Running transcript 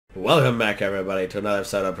Welcome back, everybody, to another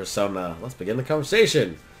episode of Persona. Let's begin the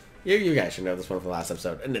conversation. You guys should know this one from the last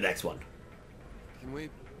episode and the next one. Can we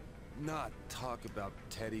not talk about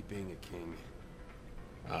Teddy being a king?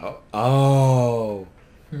 Oh.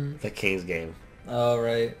 The King's game. Oh,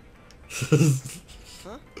 right.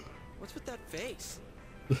 Huh? What's with that face?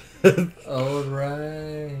 Oh,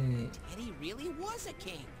 right. Teddy really was a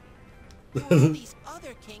king. There were all these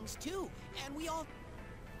other kings too, and we all...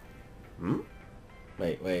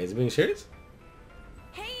 Wait, is he being serious?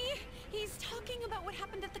 Hey, he's talking about what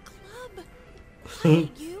happened at the club. Quiet,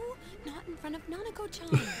 you. Not in front of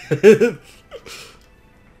Nanako-chan.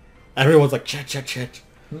 Everyone's like, chat.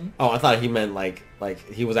 Oh, I thought he meant like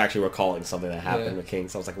he was actually recalling something that happened with King.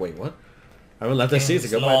 So I was like, wait, what? I haven't left this season.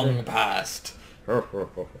 Go long past. Am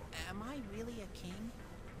I really a king?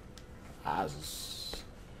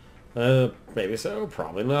 Maybe so.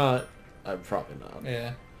 Probably not. Probably not.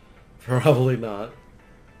 Yeah. Probably not.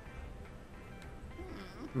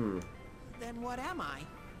 Then what am I?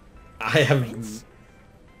 I have. Prince?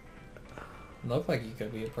 Look like you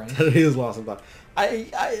could be a prince. He was lost in thought.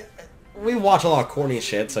 We watch a lot of corny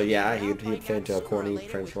shit, so yeah, he'd fit into a corny Later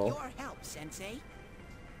prince with role. your help, Sensei.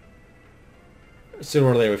 Sooner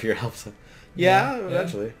or later, with your help. Yeah, Yeah.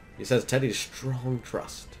 eventually. He says Teddy's strong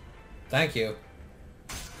trust. Thank you.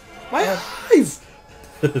 My eyes!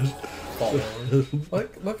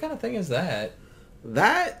 What kind of thing is that?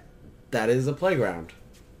 That is a playground.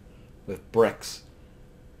 With bricks.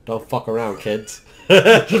 Don't fuck around, kids.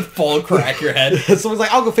 Just full crack your head. Someone's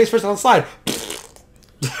like, I'll go face first on the slide.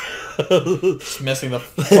 Just missing the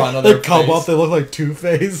front of their They come face. up, they look like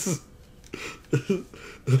Two-Face.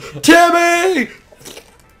 Timmy!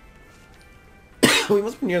 We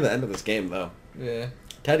must be near the end of this game, though. Yeah.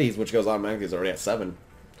 Teddy's, which goes automatically, is already at 7.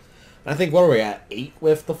 I think, what are we at? 8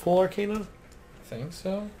 with the full Arcana? I think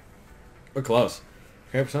so. We're close.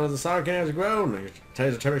 Okay, Persona's the Sonic Arcana has grown. Your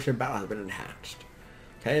Teddy's determination in battle has been enhanced.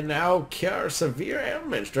 Okay, now cure severe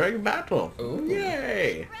ailments during battle. Ooh.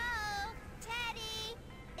 Yay! Bro, Teddy,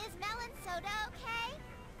 is melon soda okay?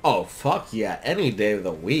 Oh, fuck yeah. Any day of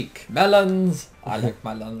the week. Melons. I like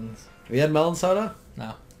melons. Have you had melon soda?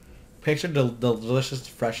 No. Picture the delicious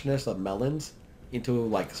freshness of melons into,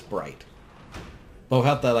 like, Sprite. But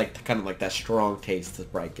without the, like, kind of like that strong taste that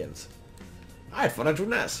Sprite gives. I had fun at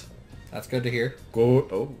Junes. That's good to hear.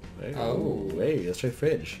 Good. Oh, hey, Oh. hey, let's try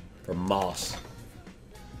fridge. For moss.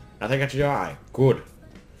 Nothing catches your eye. Good.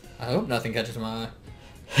 I hope nothing catches my eye.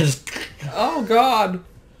 Oh, God.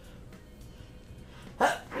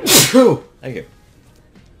 Thank you.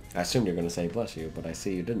 I assumed you were going to say bless you, but I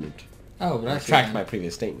see you didn't. Oh, but I I retract my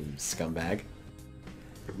previous statement, you scumbag.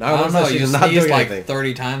 No, I don't know. You she's not sneezed doing like anything.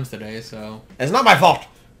 30 times today, so... It's not my fault!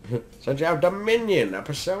 Since you have Dominion, a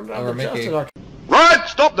persona Over of the Mickey. Justice Arcana. Right,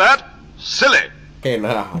 stop that! Silly! Okay,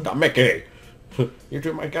 now, Mickey. You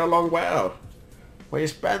two might get along well. Will you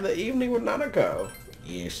spend the evening with Nanako?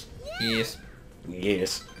 Yes. Yes.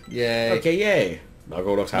 Yes. Yay. Okay, yay.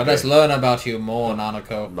 Nanako looks Now happy. let's learn about you more,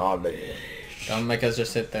 Nanako. Knowledge. Don't make us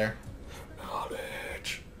just sit there.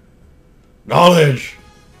 Knowledge. Knowledge!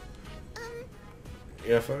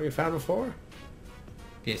 You found before?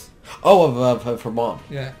 Yes. Oh, of her mom.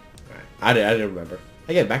 Yeah. I didn't remember.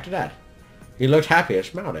 Again, back to Dad. He looked happy and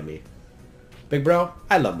smiled at me. Big bro,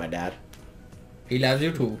 I love my dad. He loves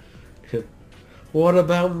you too. What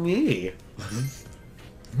about me?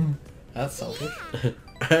 That's selfish.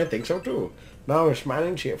 I think so too. Now we're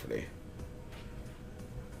smiling cheerfully.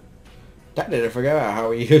 Dad didn't forget about how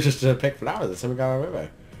we used to pick flowers at Simigara River.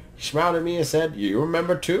 He smiled at me and said, "You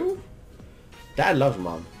remember too?" Dad loves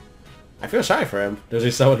Mom. I feel sorry for him. There's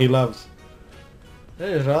just someone he loves.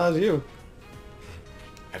 Hey, as well as you.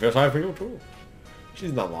 I feel sorry for you too.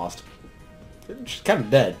 She's not lost. She's kind of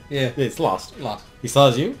dead. Yeah. It's lost. Lost. He still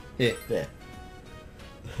has you? Yeah. Yeah.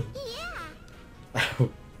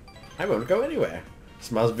 I won't go anywhere.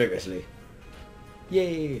 Smiles vigorously.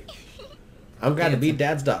 Yay. I'm glad to be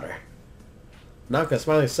Dad's daughter. Nanka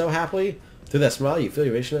smiling so happily. Through that smile, you feel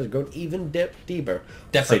your vision has grown even deeper.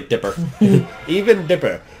 Dipper. Say dipper. Even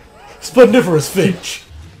dipper. Splendiferous Finch.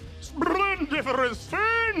 Splendiferous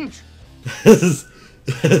Finch!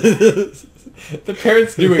 The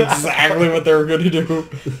parents knew exactly what they were going to do.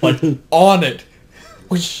 Like, on it.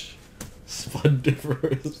 Whoosh.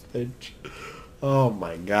 Splendiferous Finch. Oh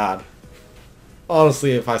my god.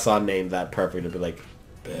 Honestly, if I saw a name that perfect, it'd be like,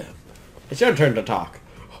 bam. It's your turn to talk.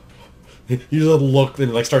 You just look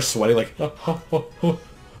and like start sweating like, what?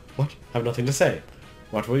 I have nothing to say.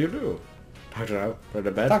 What will you do? Talk to her, put her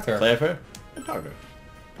to bed, Talk to her. play with her, and talk to her.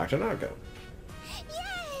 Talk to Naruto.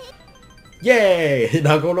 Yay!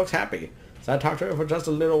 Naruto looks happy. So I talked to her for just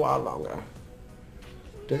a little while longer.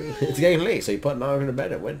 It's getting late, so you put Nanago to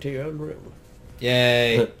bed and went to your own room.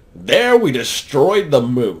 Yay. There we destroyed the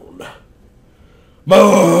moon.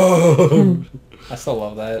 Boom! I still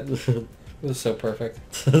love that. It was so perfect.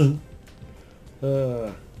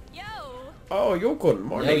 Yo! Oh, you couldn't,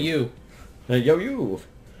 morning. Yo, you. Yo, you.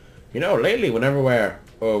 You know, lately, whenever we're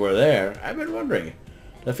over there, I've been wondering.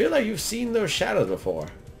 I feel like you've seen those shadows before.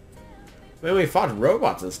 When we fought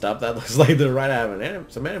robots and stuff, that looks like they're right out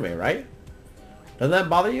of some anime, right? Doesn't that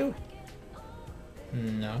bother you?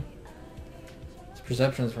 No. It's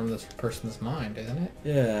perceptions from this person's mind, isn't it?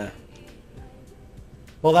 Yeah.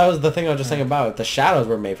 Well, that was the thing I was just saying about it. The shadows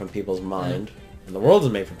were made from people's mind, and the world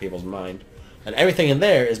is made from people's mind, and everything in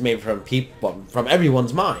there is made from from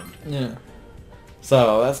everyone's mind. Yeah.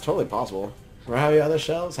 So that's totally possible. Remember how the other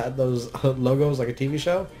shows had those logos like a TV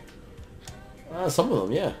show? Some of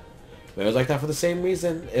them, yeah. But it was like that for the same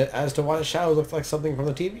reason as to why the shadows looked like something from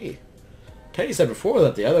the TV. Teddy said before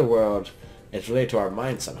that the other world is related to our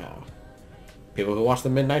mind somehow. People who watch the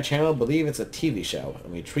Midnight Channel believe it's a TV show,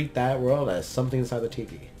 and we treat that world as something inside the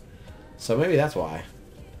TV. So maybe that's why.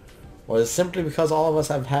 Or is it simply because all of us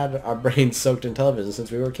have had our brains soaked in television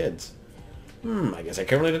since we were kids? I guess I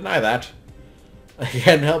can't really deny that. I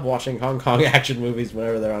can't help watching Hong Kong action movies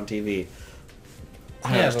whenever they're on TV.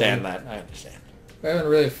 I understand that. I understand. We haven't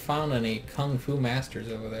really found any kung fu masters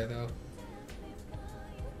over there, though.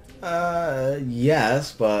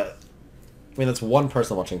 Yes, but I mean that's one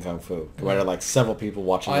person watching kung fu compared to like several people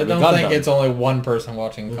watching. I don't think it's only one person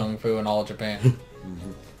watching kung fu in all Japan.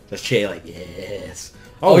 Just Jay like yes.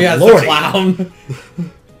 Oh yeah, it's Lordy. the clown.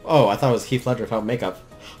 Oh, I thought it was Heath Ledger without makeup.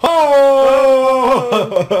 Oh!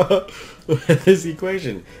 This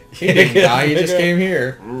equation. He didn't die. He just came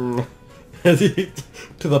here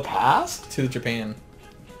To the past? to Japan.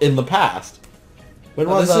 In the past. When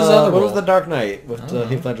Oh, was this is other when was world. The Dark Knight with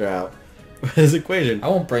Heath Ledger out? His equation. I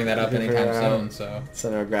won't bring that up You can anytime figure it out. soon. So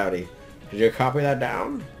Center of gravity. Did you copy that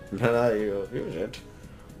down? No, you use it.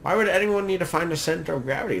 Why would anyone need to find a center of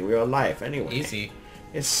gravity in real life anyway? easy.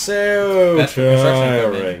 It's so Best for construction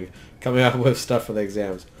tiring equipment. coming up with stuff for the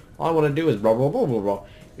exams. All I want to do is blah blah blah blah blah.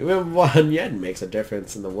 Even 1 yen makes a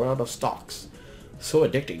difference in the world of stocks. So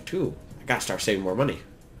addicting too. I gotta start saving more money.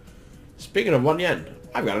 Speaking of 1 yen,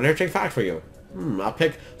 I've got an interesting fact for you. I'll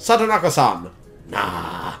pick Satonaka-san.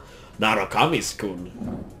 Nah,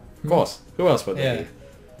 Narukami-kun. Of course. Who else would Yeah. they be?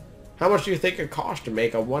 How much do you think it costs to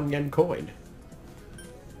make a 1 yen coin?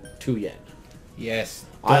 2 yen. Yes.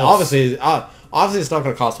 Obviously, it's not going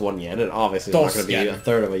to cost 1 yen, and obviously it's not Dos going to be yen. a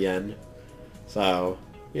third of a yen. So,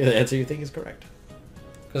 yeah, the answer you think is correct.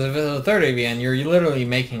 Because if it's a third of yen, you're literally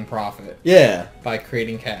making profit Yeah, by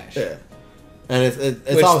creating cash. yeah. And it's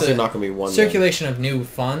Which obviously the not going to be 1 Circulation of new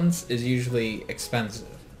funds is usually expensive.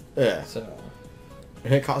 yen. Yeah. So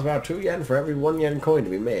And it costs about 2 yen for every 1 yen coin to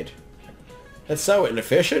be made. It's so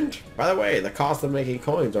inefficient. By the way, the cost of making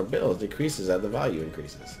coins or bills decreases as the value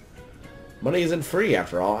increases. Money isn't free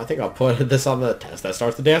after all. I think I'll put this on the test that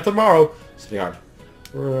starts the day after tomorrow. Sweetheart.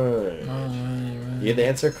 Right. You the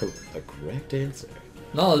answer? The correct answer.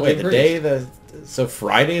 knowledge Wait, the increased. day so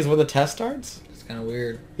Friday is when the test starts? It's kind of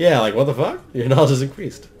weird. Yeah, like what the fuck? Your knowledge has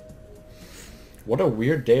increased. What a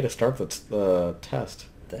weird day to start the test.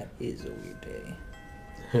 That is a weird day.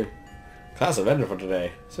 Class have ended for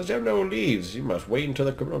today. Since you have no leaves, you must wait until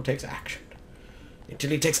the criminal takes action. Until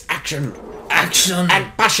he takes action. Action!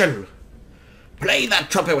 And passion. Play that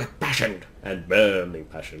trumpet with passion. And burning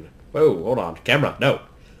passion. Whoa, hold on. Camera, no.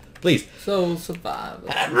 Please. So survive.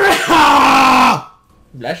 Ah!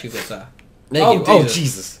 Bless you, good sir. Naked. Oh, Oh, Jesus.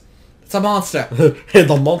 Jesus. It's a monster.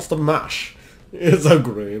 The monster mash. It's a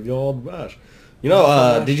graveyard mash. You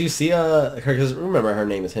know, did you see, because remember her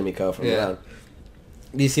name is Himiko from Yeah. around.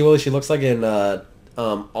 Do you see what she looks like in,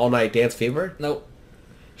 All Night Dance Fever? Nope.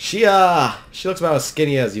 She looks about as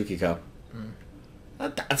skinny as Yukiko.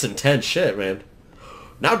 That's intense shit, man.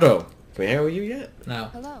 Naoto, can we hang out with you yet? No.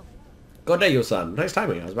 Hello. Good day, son. Nice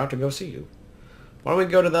timing. I was about to go see you. Why don't we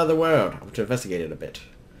go to the other world? I want to investigate it a bit.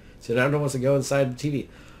 So Naoto wants to go inside the TV.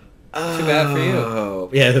 Too bad for you. Oh,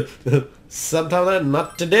 yeah. Sometime then,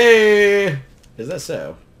 not today. Is that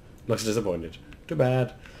so? Looks disappointed. Too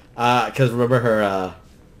bad. Because remember her,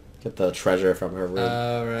 get the treasure from her room.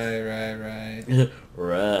 Oh, right.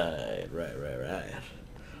 Right.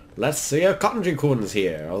 Let's see if Kanji-kun's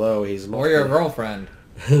here, although he's not. Or your girlfriend.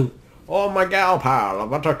 Oh, my gal pal,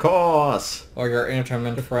 but of course. Or your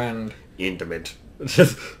intimate friend. Intimate.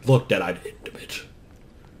 Look, Dead-eyed intimate.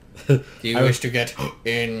 Do you wish to get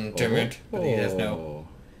intimate? But he has no Oh.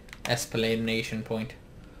 explanation point.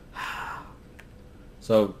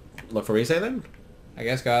 So, look for Rise then? I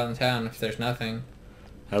guess go out in town if there's nothing.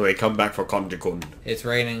 And we come back for Kanji-kun. It's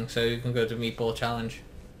raining, so you can go to Meatball Challenge.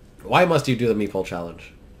 Why must you do the meatball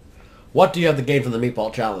challenge? What do you have to gain from the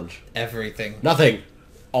meatball challenge? Everything. Nothing.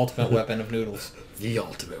 Ultimate weapon of noodles. The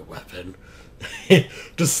ultimate weapon.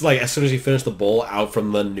 Just like as soon as you finish the bowl, out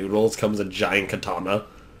from the noodles comes a giant katana.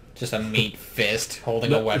 Just a meat fist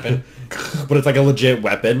holding a weapon. But it's like a legit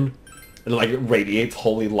weapon. And like it radiates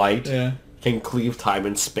holy light. Yeah. Can cleave time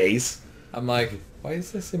and space. I'm like, why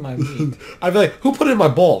is this in my meat? I'd be like, who put it in my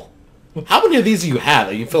bowl? How many of these do you have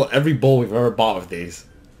that you fill every bowl we've ever bought with these?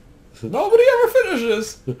 Nobody ever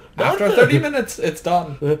finishes. After 30 minutes, it's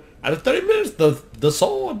done. After 30 minutes, the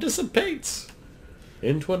soul dissipates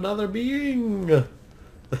into another being.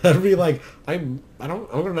 I'd be like, I'm not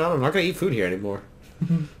gonna eat food here anymore.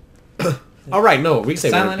 All right, no, Rise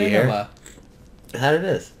wouldn't Silent be here. Enigma. That it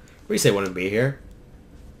is. Rise wouldn't be here.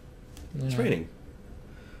 It's raining.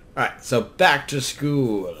 All right, so back to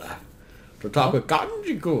school to talk with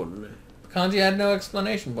Kanji-kun. Kanji had no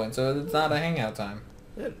explanation point, so it's not a hangout time.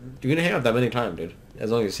 Yeah, you can hang out with them anytime, dude.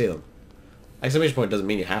 As long as you see them. Exclamation point doesn't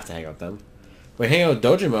mean you have to hang out with them. We hang out with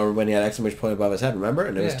Dojima when he had exclamation point above his head, remember?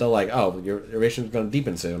 And it was Yeah. still like, oh, your relationship's going to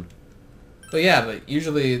deepen soon. But yeah, but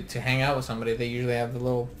usually to hang out with somebody, they usually have the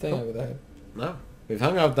little thing over their head. No. We've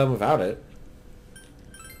hung out with them without it.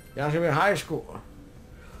 Yashimi High School.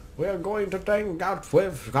 We are going to hang out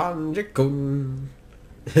with Kanji-kun.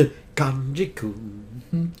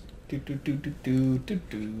 Kanji-kun. Do do do do do do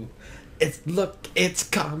do. It's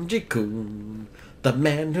Kanji-kun. The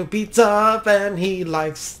man who beats up and he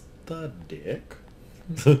likes the dick.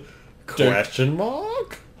 Question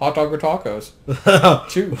mark? Hot dog or tacos?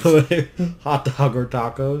 Choose. Hot dog or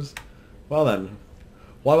tacos? Well then,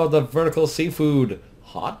 what about the vertical seafood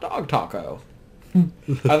hot dog taco?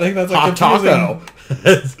 I think that's a Hot confusing... taco.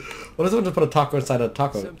 What if someone just put a taco inside a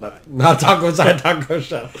taco? Not taco inside a taco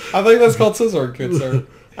shell. I think that's called scissor, good sir.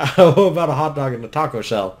 How about a hot dog in a taco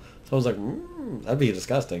shell? Someone's like, that'd be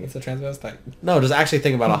disgusting. It's a transvestite. No, just actually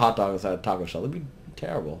think about a hot dog inside a taco shell. That'd be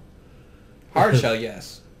terrible. Hard shell,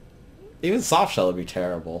 yes. Even soft shell would be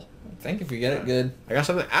terrible. I think if you get it good. I got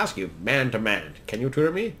something to ask you, man to man. Can you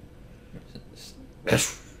tutor me?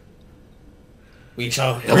 Yes. We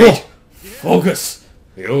shall wait. Focus.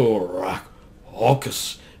 You rock.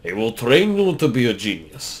 Hocus. It will train you to be a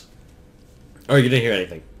genius. Oh, you didn't hear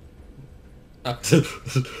anything. Okay.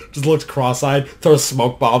 Just looks cross-eyed. Throws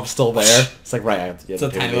smoke bomb still there. It's like, right, I have to It's a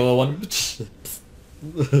tiny little one. It's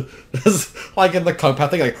like in the Kung Pao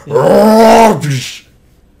thing, like...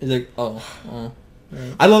 He's like, oh.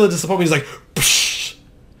 I love the disappointment. He's like...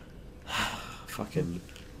 Fucking...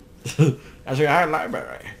 Actually, I had a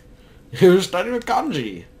library. You study with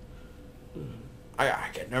kanji. I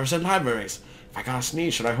get nervous in libraries. If I gotta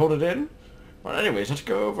sneeze, should I hold it in? Well, anyways, let's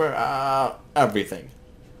go over everything.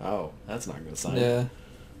 Oh, that's not a good sign. Yeah.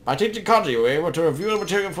 By teaching kanji, you're able to review the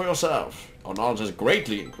material for yourself. Your knowledge has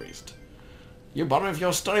greatly increased. You bond with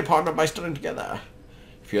your study partner by studying together.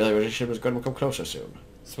 If your relationship is going to become closer soon.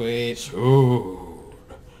 Sweet. Soon.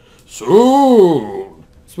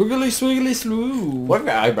 Swiggly swiggly sloo. What if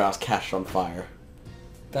your eyebrows catch on fire?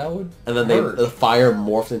 That would And then hurt. the fire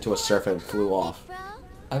morphed into a serpent and flew off.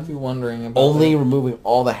 I'd be wondering about Only that. removing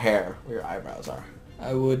all the hair where your eyebrows are.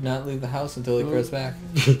 I would not leave the house until he grows back.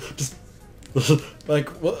 Just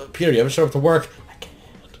like, well, Peter, you haven't showed up to work. I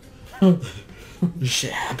can't.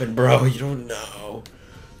 Shit happened, bro. You don't know.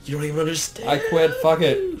 You don't even understand. I quit. Fuck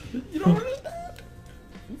it. You don't understand.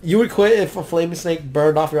 You would quit if a flaming snake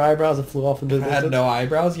burned off your eyebrows and flew off into the If I had distance? no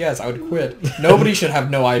eyebrows? Yes, I would quit. Nobody should have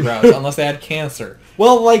no eyebrows unless they had cancer.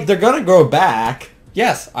 Well, like, they're gonna grow back.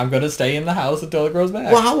 Yes, I'm going to stay in the house until it grows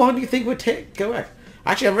back. Well, how long do you think it would take? Go back.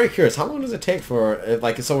 Actually, I'm very curious. How long does it take for,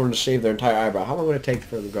 if someone to shave their entire eyebrow? How long would it take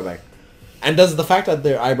for them to grow back? And does the fact that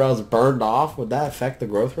their eyebrows burned off, would that affect the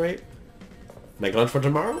growth rate? Make lunch for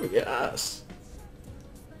tomorrow? Yes.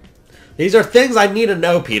 These are things I need to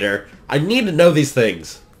know, Peter. I need to know these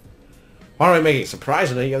things. What am I making?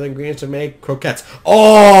 Surprise and any other ingredients to make croquettes.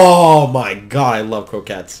 Oh my god, I love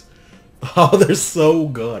croquettes. Oh, they're so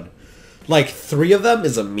good. Like, 3 of them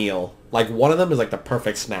is a meal. Like, 1 of them is like the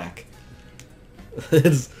perfect snack.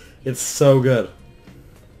 It's so good.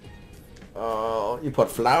 Oh, you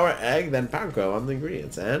put flour, egg, then panko on the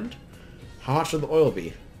ingredients. And how hot should the oil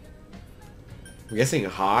be? I'm guessing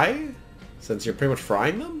high, since you're pretty much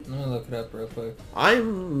frying them? I'm going to look it up real quick.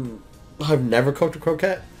 I've never cooked a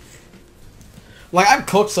croquette. Like, I've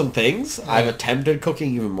cooked some things. Yeah. I've attempted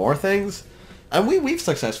cooking even more things. And we've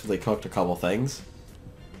successfully cooked a couple things.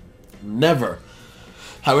 Never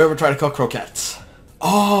have we ever tried to cook croquettes.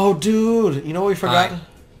 Oh, dude. You know what we forgot?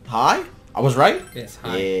 Hi? I was right? Yes,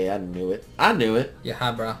 hi. Yeah, I knew it. I knew it. Yeah,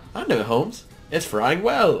 hi, bro. I knew it, Holmes. It's frying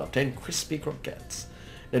well. Obtain crispy croquettes.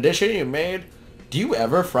 In addition, do you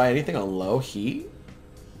ever fry anything on low heat?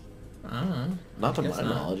 I don't know. Not to Guess my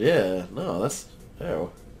not. knowledge. Yeah. No, that's... Ew.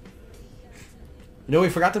 You know, we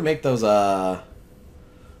forgot to make those,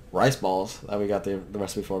 rice balls that we got the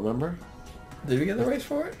recipe for, remember? Did we get the rice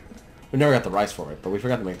for it? We never got the rice for it, but we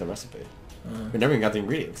forgot to make the recipe. We never even got the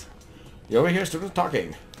ingredients. You over here, students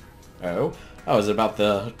talking. Oh? Oh, is it about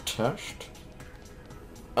the test?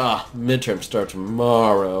 Midterms start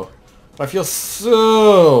tomorrow. I feel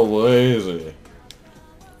so lazy.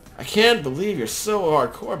 I can't believe you're so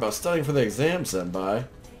hardcore about studying for the exam, Senpai.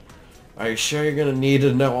 Are you sure you're gonna need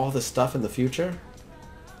to know all this stuff in the future?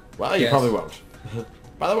 Well, you Yes. probably won't.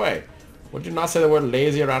 By the way, would you not say the word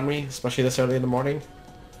lazy around me, especially this early in the morning?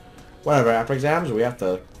 Whatever, after exams, we have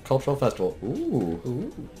the cultural festival. Ooh.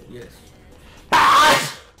 Ooh, yes.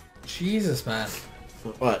 Jesus, man.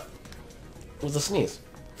 What? It was a sneeze.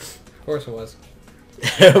 Of course it was.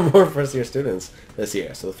 More first-year students this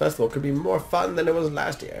year, so the festival could be more fun than it was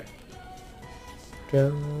last year.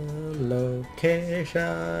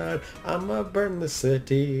 Location, I'ma burn the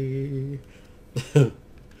city.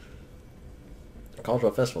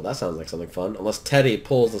 Cultural festival, that sounds like something fun. Unless Teddy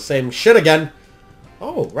pulls the same shit again.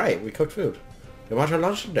 Oh, right, we cooked food. We want our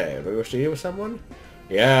lunch today. Do we wish to eat with someone?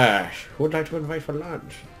 Yes. Who would like to invite for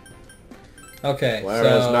lunch? Okay, Where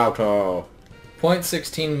is so Naoto?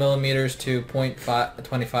 0.16 millimeters to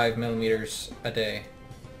 0.25 millimeters a day.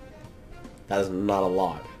 That is not a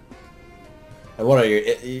lot. And what are your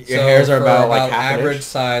So hairs are for about like half average an inch?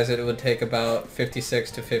 size, it would take about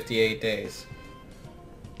 56 to 58 days.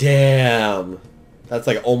 Damn. That's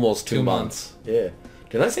like almost 2 2 months. Yeah.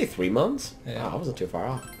 Did I say 3 months? Yeah. Wow, I wasn't too far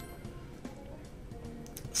off.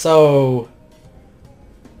 So,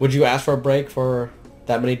 would you ask for a break for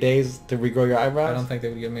that many days to regrow your eyebrows? I don't think they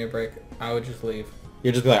would give me a break. I would just leave.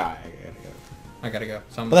 You'd just be like, I gotta go. I gotta go.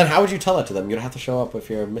 But then how would you tell that to them? You'd have to show up if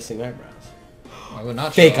you're missing eyebrows. I would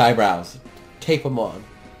not show Fake up. eyebrows. Tape them on.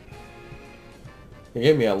 You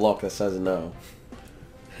give me a look that says no.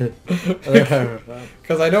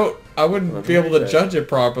 Because I wouldn't be able to appreciate it. judge it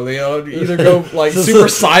properly. I would either go like Just super a-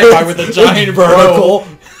 sci-fi with a giant vertical.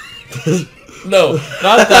 No,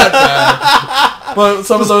 not that bad. But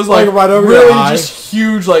some of those like, right over your really eye. just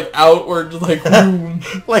huge like outward like boom.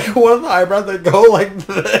 Like one of the eyebrows that go like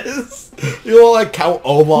this. You know, like Count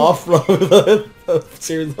Olaf from the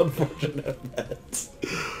series of Unfortunate Events.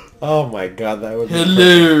 Oh my god, that would be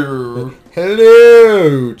Hello.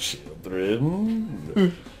 Hello,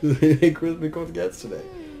 children. Hey, crispy croquettes today.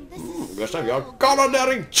 Looks like you're a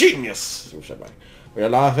culinary genius. We have a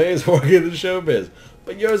lot of things working in the showbiz,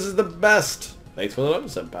 but yours is the best. Thanks for the love,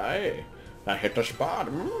 senpai. I hit the spot.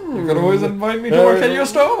 You could always invite me to work at your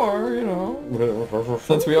store, you know.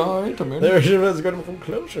 Since we are intimate. There she was going from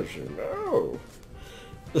closer, you know.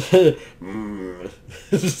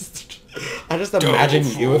 I just imagine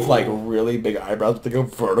you with like really big eyebrows that go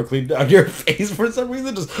vertically down your face for some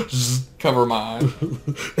reason. Just Cover my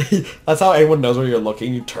eye. that's how anyone knows where you're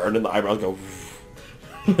looking. You turn and the eyebrows go.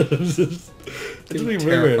 It's really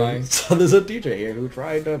terrifying. weird. So there's a teacher here who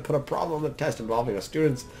tried to put a problem on the test involving a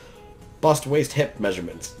student's bust, waist, hip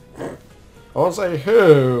measurements. I won't say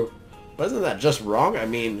who, but isn't that just wrong? I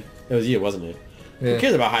mean, it was you, wasn't it? Yeah. Who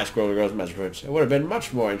cares about high school girls' measurements? It would have been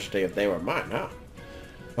much more interesting if they were mine, huh?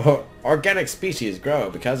 Organic species grow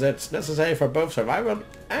because it's necessary for both survival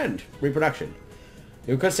and reproduction.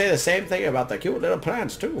 You could say the same thing about the cute little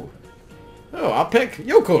plants, too. Oh, I'll pick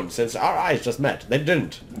Yukun, since our eyes just met. They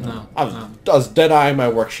didn't. No. I was dead-eyeing my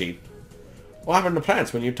worksheet. What happened to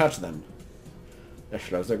plants when you touch them? It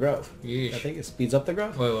slows their growth. Yeesh. I think it speeds up the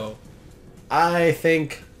growth. Whoa. I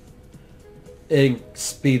think it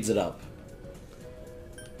speeds it up.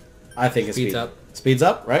 I think it Speeds up. Speeds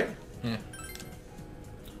up, right? Yeah.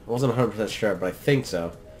 I wasn't 100% sure, but I think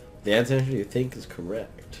so. The answer you think is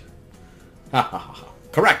correct. Ha ha ha ha.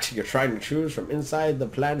 Correct! You're trying to choose from inside the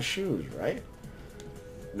plant's shoes, right?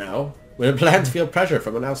 No. When plants feel pressure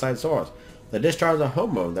from an outside source, they discharge a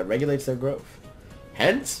hormone that regulates their growth.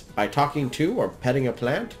 Hence, by talking to or petting a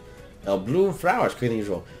plant, they'll bloom flowers quicker than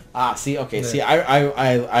usual. Ah, see, okay, Yeah. see,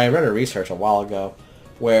 I read a research a while ago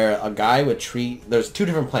where a guy would treat, there's 2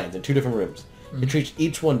 different plants in 2 different rooms. He treats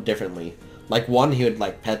each one differently. Like one, he would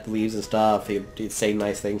like pet the leaves and stuff, he'd say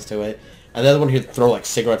nice things to it. And the other one, he'd throw like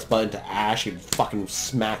cigarettes butt into ash, he'd fucking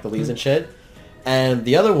smack the leaves and shit. And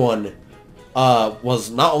the other one was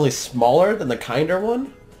not only smaller than the kinder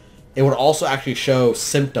one, it would also actually show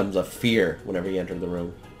symptoms of fear whenever he entered the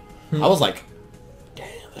room. I was like, damn,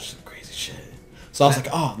 that's some crazy shit. So I was like,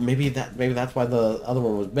 oh, maybe that's why the other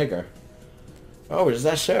one was bigger. Oh, what does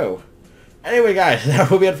that show? Anyway, guys, that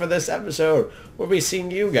will be it for this episode. We'll be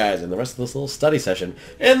seeing you guys in the rest of this little study session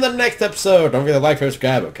in the next episode. Don't forget to like,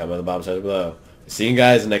 subscribe, and comment in the bottom section below. See you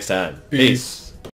guys next time. Peace.